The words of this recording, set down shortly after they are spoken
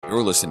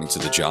You're listening to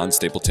the John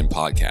Stapleton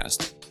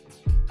Podcast.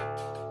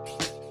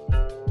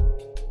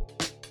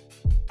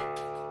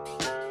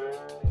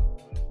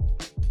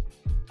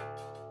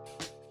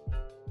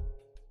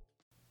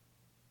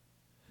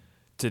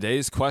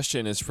 Today's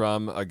question is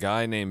from a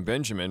guy named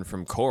Benjamin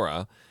from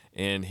Korah,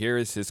 and here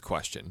is his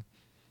question.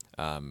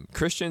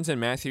 Christians in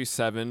Matthew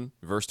 7,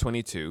 verse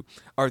 22,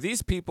 are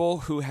these people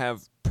who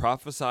have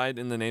prophesied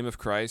in the name of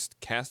Christ,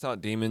 cast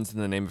out demons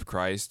in the name of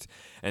Christ,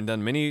 and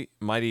done many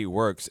mighty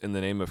works in the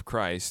name of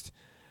Christ,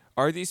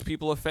 are these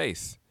people of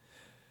faith?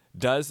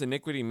 Does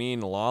iniquity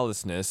mean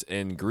lawlessness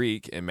in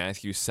Greek in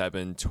Matthew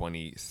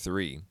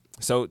 7:23?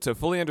 So to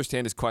fully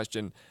understand his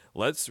question,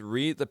 let's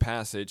read the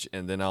passage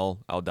and then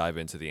I'll dive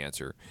into the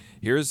answer.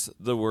 Here's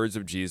the words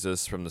of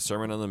Jesus from the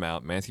Sermon on the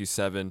Mount, Matthew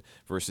 7,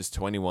 verses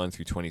 21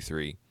 through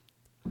 23.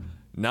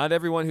 Not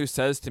everyone who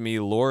says to me,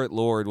 Lord,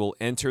 Lord, will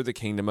enter the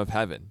kingdom of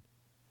heaven,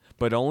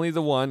 but only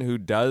the one who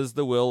does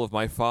the will of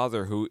my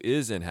Father who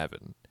is in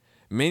heaven.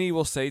 Many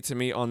will say to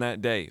me on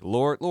that day,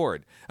 Lord,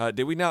 Lord,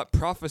 did we not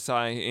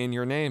prophesy in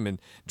your name and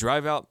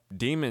drive out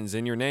demons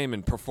in your name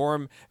and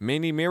perform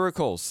many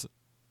miracles?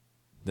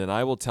 Then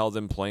I will tell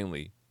them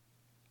plainly,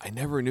 I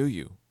never knew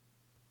you.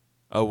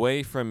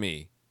 Away from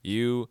me,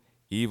 you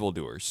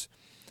evildoers.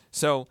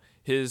 So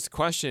his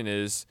question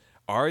is,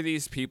 are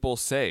these people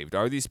saved?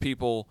 Are these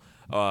people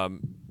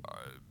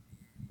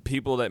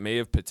people that may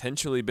have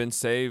potentially been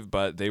saved,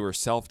 but they were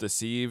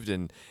self-deceived,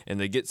 and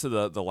they get to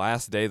the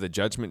last day, the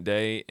judgment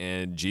day,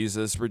 and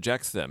Jesus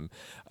rejects them?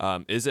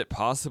 Is it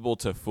possible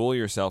to fool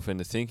yourself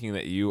into thinking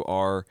that you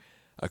are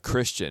a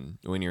Christian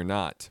when you're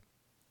not?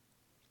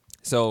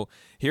 So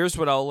here's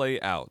what I'll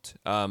lay out.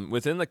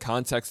 Within the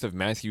context of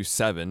Matthew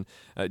 7,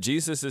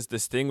 Jesus is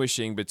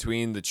distinguishing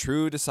between the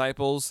true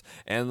disciples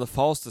and the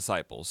false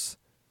disciples.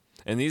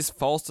 And these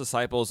false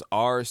disciples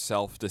are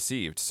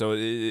self-deceived. So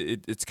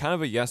it's kind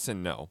of a yes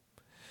and no.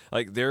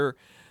 Like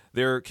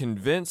they're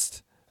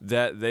convinced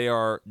that they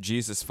are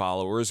Jesus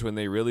followers when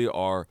they really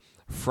are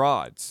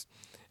frauds.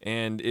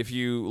 And if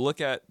you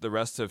look at the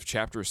rest of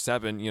chapter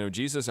 7,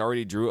 Jesus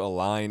already drew a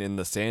line in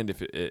the sand,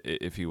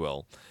 if you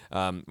will,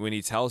 when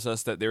he tells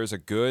us that there's a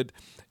good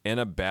and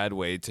a bad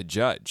way to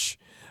judge.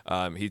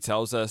 He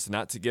tells us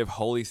not to give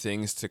holy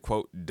things to,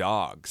 quote,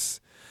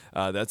 dogs.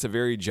 That's a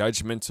very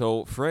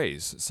judgmental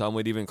phrase. Some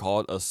would even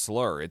call it a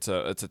slur. It's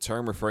a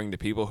term referring to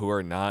people who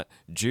are not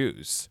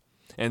Jews.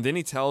 And then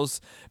he tells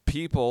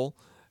people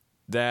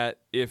that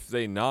if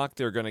they knock,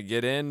 they're going to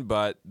get in,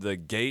 but the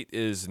gate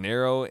is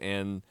narrow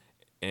and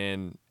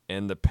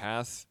the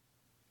path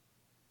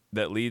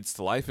that leads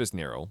to life is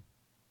narrow.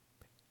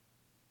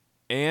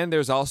 And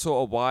there's also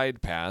a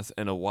wide path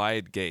and a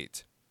wide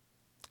gate.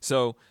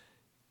 So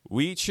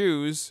we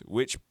choose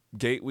which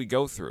gate we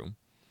go through.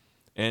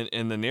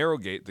 And the narrow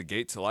gate, the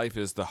gate to life,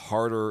 is the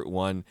harder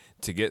one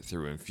to get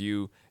through, and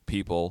few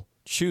people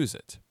choose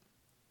it.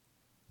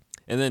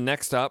 And then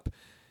next up,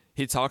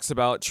 he talks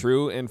about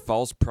true and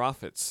false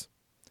prophets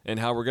and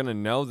how we're going to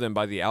know them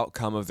by the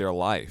outcome of their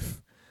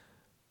life.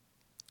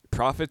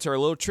 Prophets are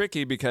a little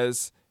tricky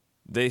because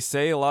they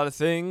say a lot of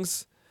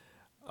things,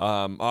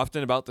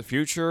 often about the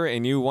future,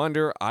 and you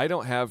wonder, I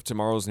don't have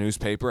tomorrow's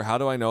newspaper. How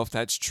do I know if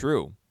that's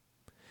true?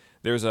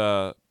 There's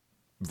a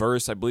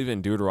verse, I believe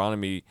in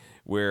Deuteronomy,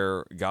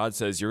 where God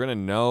says you're going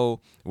to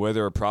know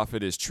whether a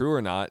prophet is true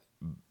or not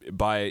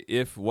by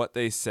if what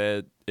they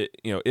said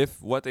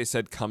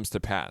comes to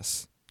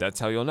pass. That's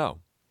how you'll know.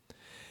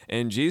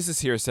 And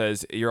Jesus here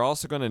says you're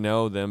also going to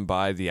know them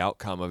by the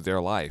outcome of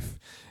their life.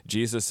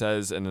 Jesus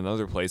says in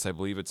another place, I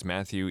believe it's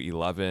Matthew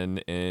 11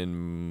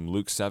 and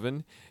Luke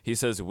 7, he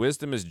says,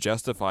 wisdom is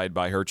justified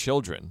by her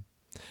children.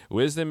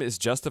 Wisdom is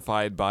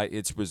justified by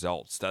its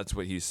results. That's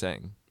what he's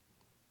saying.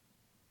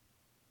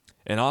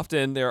 And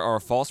often there are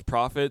false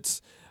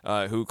prophets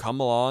who come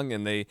along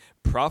and they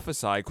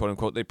prophesy, quote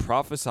unquote, they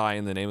prophesy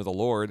in the name of the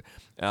Lord.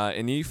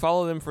 And you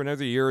follow them for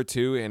another year or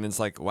two, and it's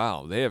like,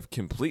 wow, they have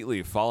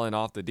completely fallen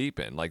off the deep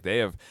end. Like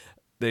they've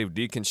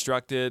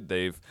deconstructed,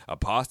 they've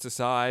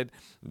apostatized,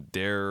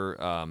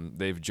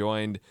 they've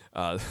joined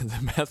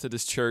the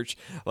Methodist Church.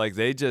 Like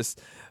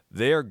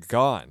they're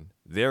gone.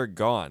 They're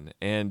gone.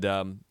 And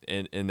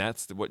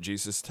that's what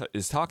Jesus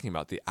is talking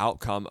about, the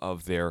outcome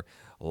of their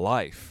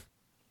life.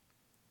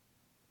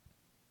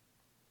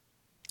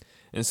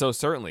 And so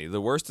certainly the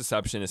worst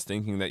deception is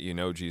thinking that you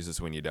know Jesus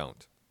when you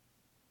don't.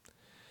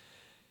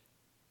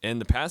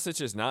 And the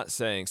passage is not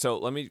saying, so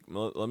let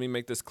me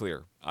make this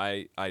clear.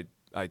 I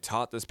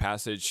taught this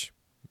passage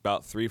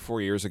about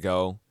 3-4 years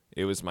ago.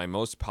 It was my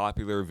most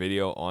popular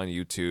video on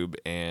YouTube,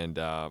 and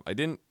I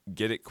didn't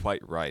get it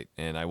quite right,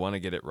 and I want to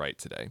get it right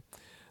today.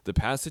 The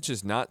passage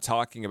is not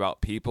talking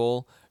about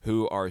people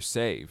who are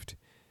saved.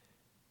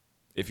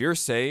 If you're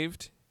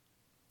saved,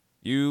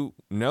 you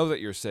know that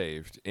you're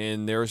saved,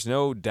 and there's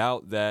no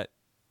doubt that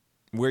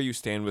where you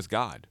stand with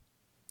God.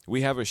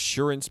 We have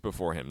assurance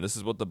before him. This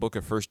is what the book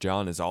of 1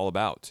 John is all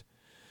about.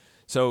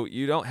 So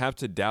you don't have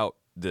to doubt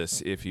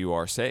this if you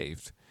are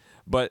saved.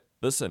 But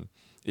listen,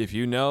 if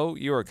you know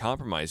you are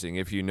compromising,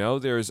 if you know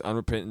there is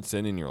unrepentant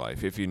sin in your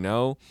life, if you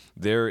know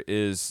there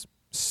is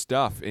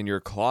stuff in your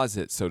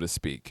closet, so to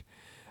speak.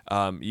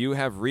 You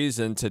have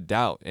reason to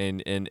doubt.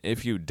 And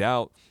if you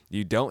doubt,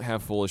 you don't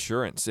have full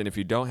assurance. And if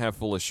you don't have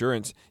full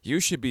assurance, you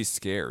should be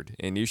scared.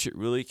 And you should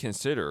really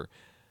consider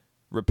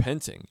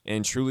repenting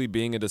and truly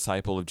being a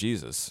disciple of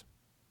Jesus.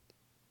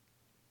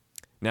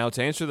 Now,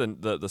 to answer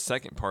the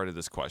second part of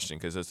this question,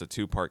 because it's a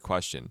two-part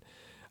question,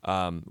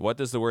 what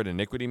does the word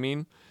iniquity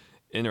mean?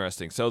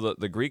 Interesting. So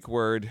the Greek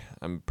word,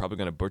 I'm probably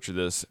going to butcher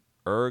this,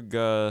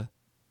 ἐργάζομαι,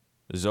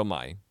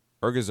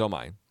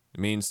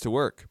 means to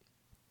work.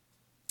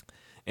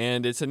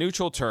 And it's a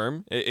neutral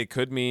term. It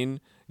could mean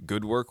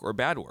good work or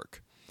bad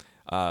work.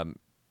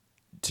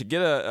 To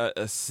get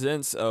a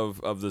sense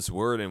of this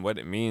word and what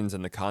it means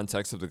in the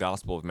context of the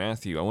Gospel of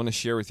Matthew, I want to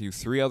share with you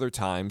 3 other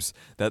times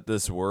that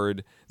this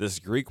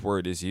Greek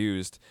word is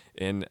used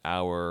in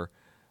our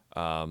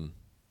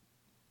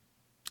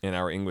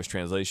English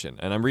translation.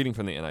 And I'm reading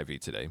from the NIV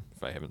today,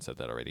 if I haven't said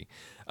that already.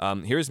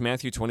 Here's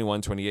Matthew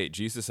 21:28.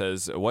 Jesus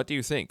says, "What do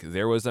you think?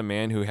 There was a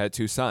man who had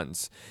 2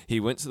 sons.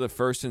 He went to the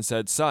first and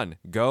said, 'Son,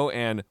 go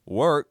and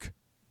work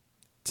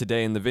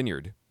today in the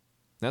vineyard.'"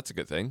 That's a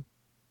good thing.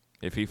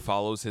 If he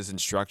follows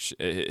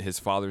his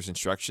father's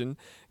instruction,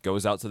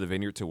 goes out to the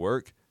vineyard to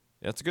work,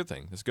 that's a good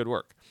thing. That's good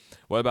work.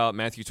 What about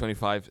Matthew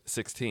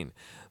 25:16?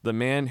 "The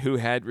man who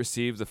had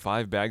received the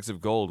 5 bags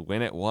of gold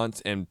went at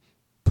once and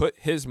put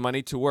his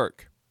money to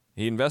work."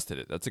 He invested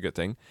it. That's a good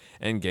thing.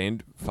 And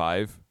gained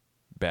 5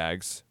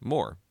 bags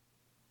more.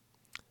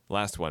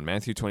 Last one,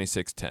 Matthew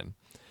 26:10.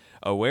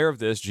 "Aware of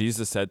this,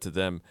 Jesus said to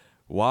them,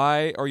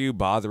 'Why are you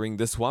bothering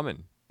this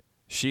woman?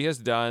 She has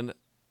done,'"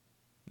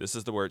 this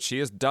is the word, "she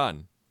has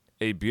done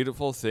a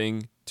beautiful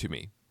thing to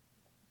me."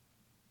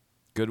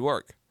 Good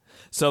work.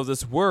 So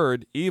this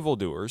word,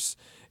 evildoers,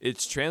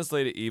 it's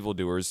translated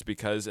evildoers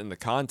because in the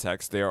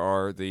context there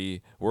are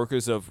the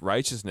workers of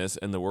righteousness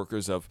and the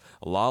workers of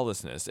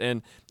lawlessness.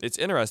 And it's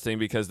interesting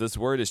because this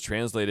word is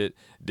translated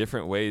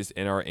different ways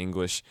in our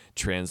English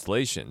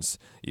translations.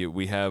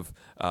 We have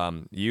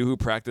you who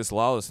practice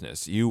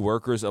lawlessness, you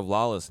workers of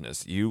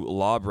lawlessness, you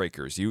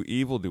lawbreakers, you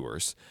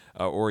evildoers,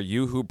 or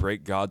you who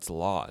break God's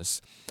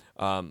laws.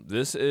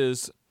 This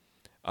is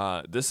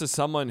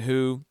someone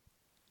who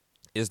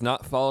is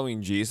not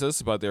following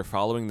Jesus, but they're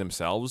following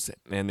themselves,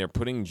 and they're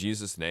putting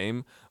Jesus'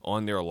 name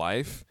on their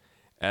life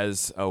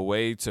as a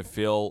way to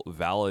feel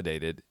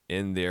validated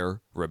in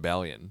their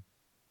rebellion.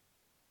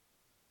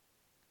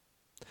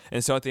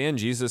 And so at the end,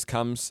 Jesus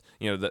comes,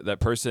 that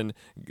person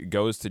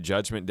goes to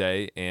Judgment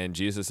Day, and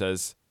Jesus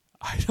says,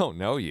 "I don't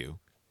know you.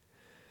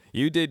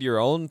 You did your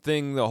own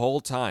thing the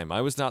whole time.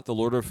 I was not the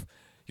Lord of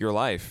your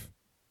life.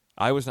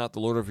 I was not the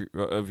Lord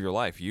of your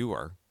life. You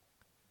are."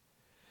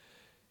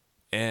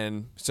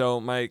 And so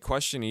my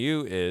question to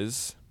you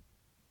is,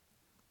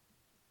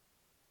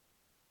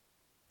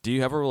 do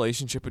you have a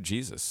relationship with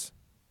Jesus?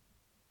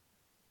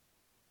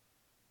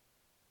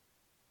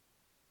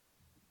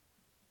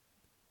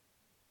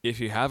 If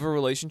you have a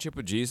relationship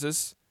with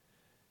Jesus,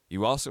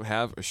 you also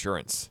have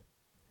assurance.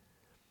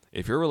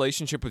 If your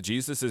relationship with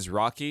Jesus is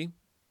rocky,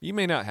 you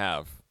may not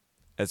have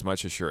as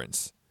much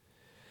assurance.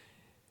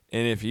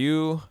 And if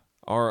you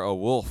are a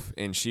wolf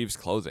in sheep's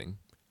clothing,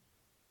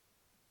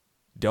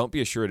 don't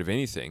be assured of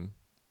anything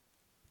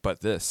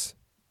but this: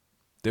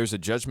 there's a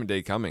judgment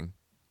day coming,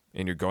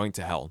 and you're going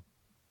to hell.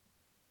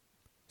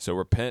 So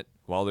repent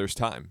while there's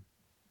time.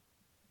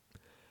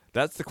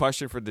 That's the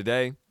question for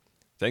today.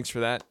 Thanks for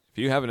that. If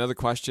you have another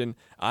question,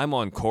 I'm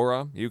on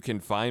Quora. You can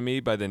find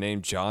me by the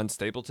name John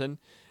Stapleton,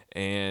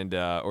 and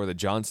or the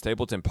John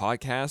Stapleton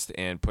podcast,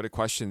 and put a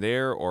question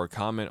there or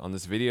comment on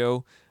this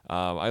video.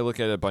 I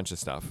look at a bunch of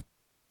stuff.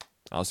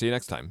 I'll see you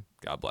next time.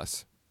 God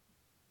bless.